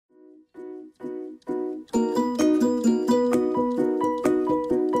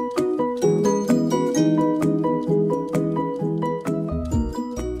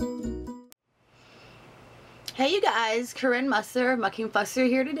guys, Corinne Musser of Mucking Fusser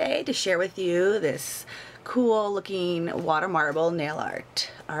here today to share with you this cool looking water marble nail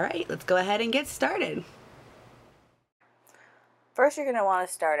art. Alright, let's go ahead and get started. First you're going to want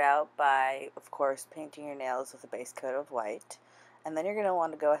to start out by, of course, painting your nails with a base coat of white. And then you're going to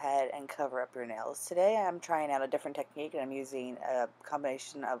want to go ahead and cover up your nails. Today I'm trying out a different technique and I'm using a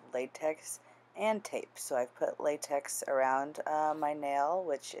combination of latex and tape. So I've put latex around my nail,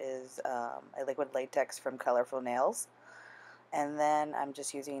 which is a liquid latex from Colorful Nails. And then I'm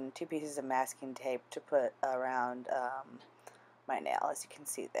just using 2 pieces of masking tape to put around my nail, as you can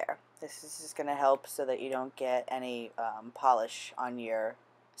see there. This is just going to help so that you don't get any polish on your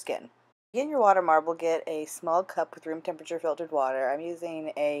skin. In your water marble, get a small cup with room temperature filtered water. I'm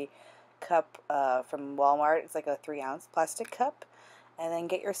using a cup from Walmart. It's like a 3-ounce plastic cup. And then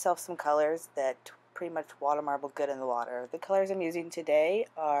get yourself some colors that pretty much water marble good in the water. The colors I'm using today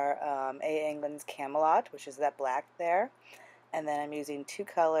are A. England's Camelot, which is that black there. And then I'm using 2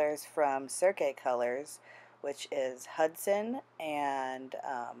 colors from Cirque Colors, which is Hudson and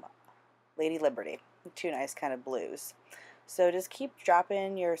Lady Liberty. 2 nice kind of blues. So just keep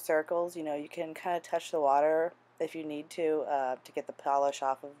dropping your circles. You know, you can kind of touch the water if you need to get the polish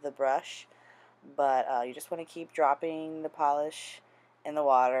off of the brush. But you just want to keep dropping the polish in the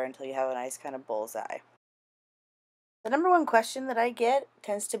water until you have a nice kind of bullseye. The number one question that I get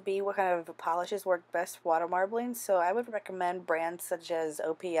tends to be what kind of polishes work best for water marbling. So I would recommend brands such as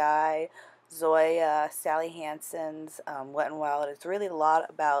OPI, Zoya, Sally Hansen's, Wet n Wild. It's really a lot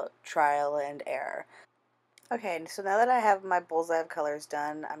about trial and error. Okay, so now that I have my bullseye of colors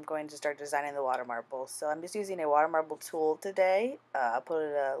done, I'm going to start designing the water marble. So I'm just using a water marble tool today. I'll put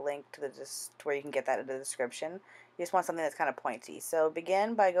a link to where you can get that in the description. You just want something that's kind of pointy. So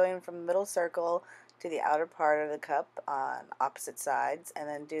begin by going from the middle circle to the outer part of the cup on opposite sides, and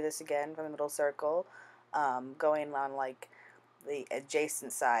then do this again from the middle circle, going on like the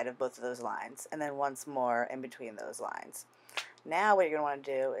adjacent side of both of those lines, and then once more in between those lines. Now what you're going to want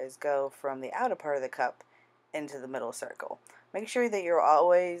to do is go from the outer part of the cup into the middle circle. Make sure that you're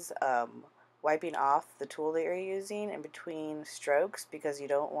always wiping off the tool that you're using in between strokes, because you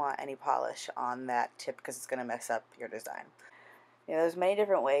don't want any polish on that tip because it's going to mess up your design. You know, there's many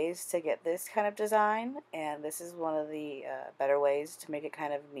different ways to get this kind of design, and this is one of the better ways to make it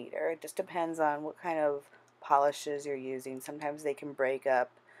kind of neater. It just depends on what kind of polishes you're using. Sometimes they can break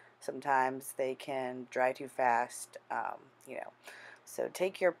up, sometimes they can dry too fast, you know. So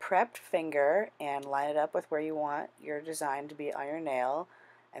take your prepped finger and line it up with where you want your design to be on your nail,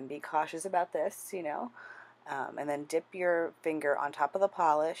 and be cautious about this, you know. And then dip your finger on top of the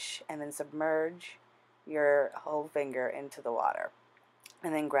polish and then submerge your whole finger into the water.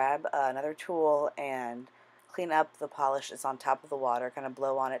 And then grab another tool and clean up the polish that's on top of the water, kind of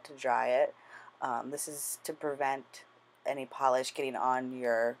blow on it to dry it. This is to prevent any polish getting on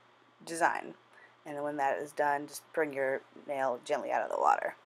your design. And then when that is done, just bring your nail gently out of the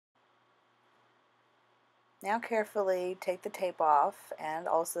water. Now carefully take the tape off, and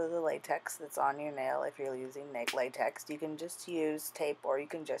also the latex that's on your nail. If you're using latex, you can just use tape or you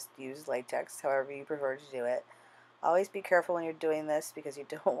can just use latex, however you prefer to do it. Always be careful when you're doing this because you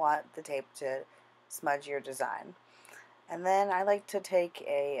don't want the tape to smudge your design. And then I like to take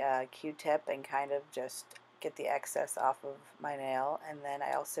a Q-tip and kind of just get the excess off of my nail, and then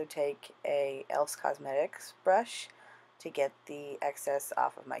I also take a Elf's Cosmetics brush to get the excess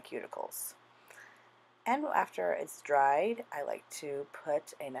off of my cuticles. And after it's dried, I like to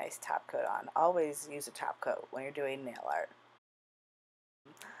put a nice top coat on. Always use a top coat when you're doing nail art.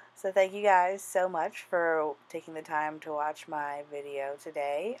 So thank you guys so much for taking the time to watch my video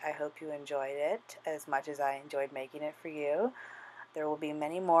today. I hope you enjoyed it as much as I enjoyed making it for you. There will be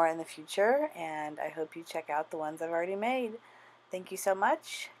many more in the future, and I hope you check out the ones I've already made. Thank you so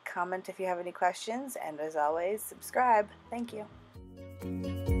much. Comment if you have any questions, and as always, subscribe. Thank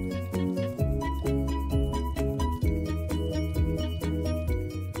you.